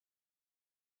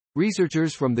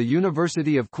researchers from the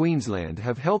University of Queensland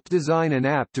have helped design an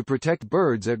app to protect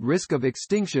birds at risk of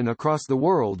extinction across the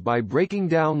world by breaking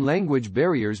down language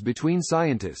barriers between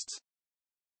scientists.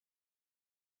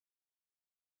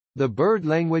 The Bird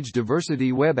Language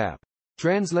Diversity Web App.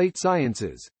 Translate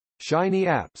Sciences. Shiny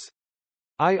Apps.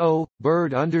 IO,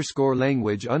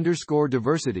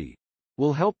 bird_language_diversity,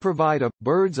 will help provide a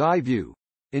bird's eye view,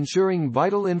 ensuring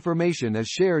vital information is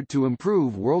shared to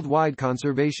improve worldwide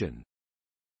conservation.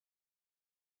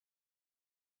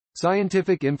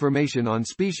 Scientific information on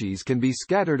species can be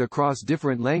scattered across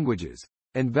different languages,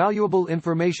 and valuable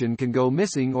information can go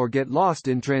missing or get lost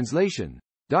in translation,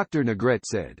 Dr. Negret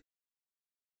said.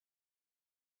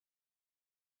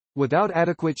 Without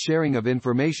adequate sharing of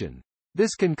information,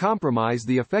 this can compromise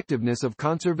the effectiveness of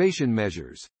conservation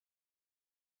measures.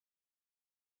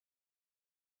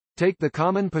 Take the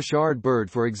common pochard bird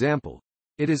for example.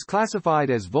 It is classified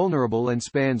as vulnerable and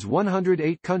spans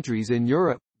 108 countries in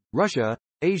Europe, Russia,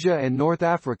 Asia and North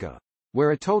Africa,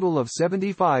 where a total of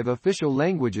 75 official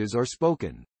languages are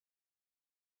spoken.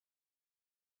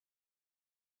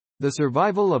 The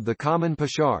survival of the common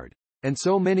pochard, and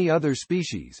so many other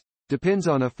species, depends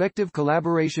on effective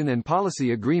collaboration and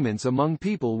policy agreements among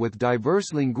people with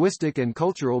diverse linguistic and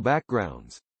cultural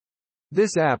backgrounds.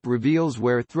 This app reveals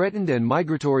where threatened and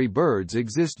migratory birds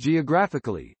exist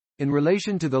geographically, in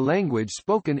relation to the language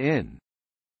spoken in.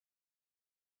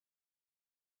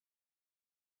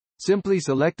 Simply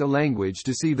select a language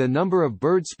to see the number of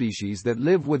bird species that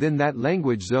live within that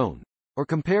language zone, or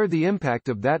compare the impact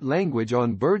of that language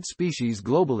on bird species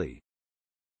globally.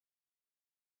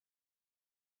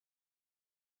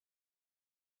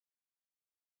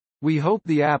 We hope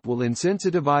the app will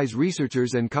insensitivize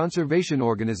researchers and conservation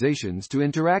organizations to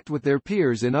interact with their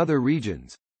peers in other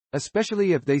regions,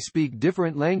 especially if they speak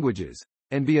different languages,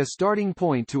 and be a starting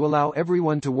point to allow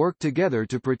everyone to work together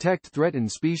to protect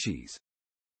threatened species.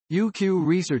 UQ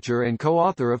researcher and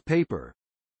co-author of paper.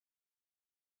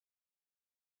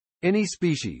 Any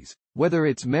species, whether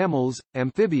it's mammals,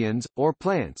 amphibians, or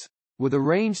plants, with a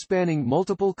range spanning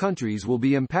multiple countries will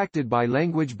be impacted by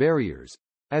language barriers,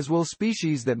 as will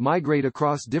species that migrate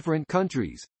across different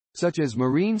countries, such as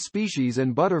marine species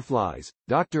and butterflies,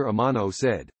 Dr. Amano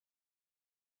said.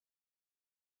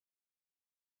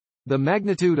 The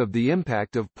magnitude of the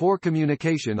impact of poor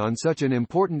communication on such an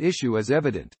important issue is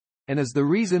evident, and is the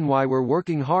reason why we're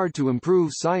working hard to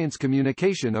improve science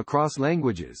communication across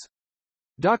languages.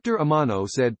 Dr. Amano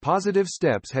said positive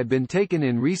steps had been taken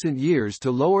in recent years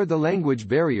to lower the language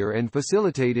barrier and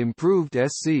facilitate improved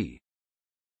SC.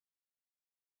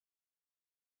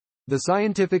 The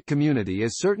scientific community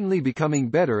is certainly becoming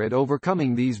better at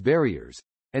overcoming these barriers,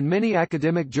 and many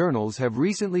academic journals have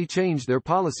recently changed their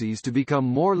policies to become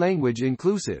more language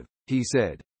inclusive, he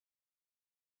said.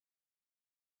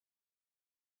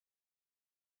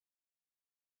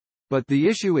 But the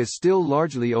issue is still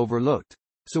largely overlooked,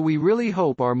 so we really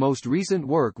hope our most recent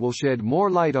work will shed more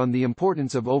light on the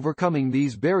importance of overcoming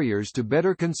these barriers to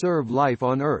better conserve life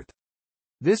on Earth.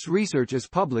 This research is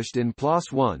published in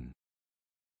PLOS One.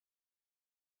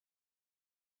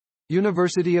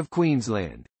 University of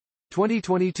Queensland.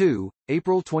 2022,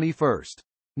 April 21.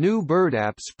 New bird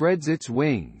app spreads its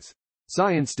wings.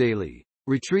 Science Daily.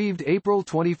 Retrieved April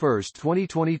 21,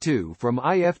 2022 from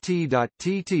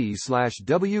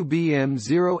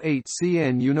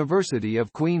ift.tt/wbm08cn University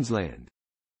of Queensland.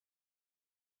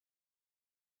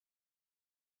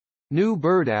 New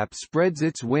bird app spreads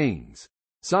its wings.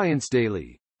 Science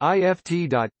Daily.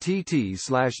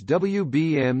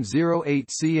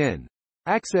 ift.tt/wbm08cn.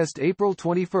 Accessed April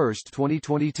 21,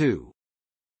 2022.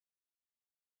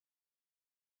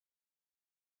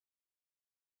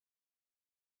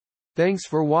 Thanks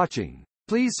for watching.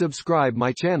 Please subscribe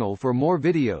my channel for more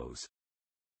videos.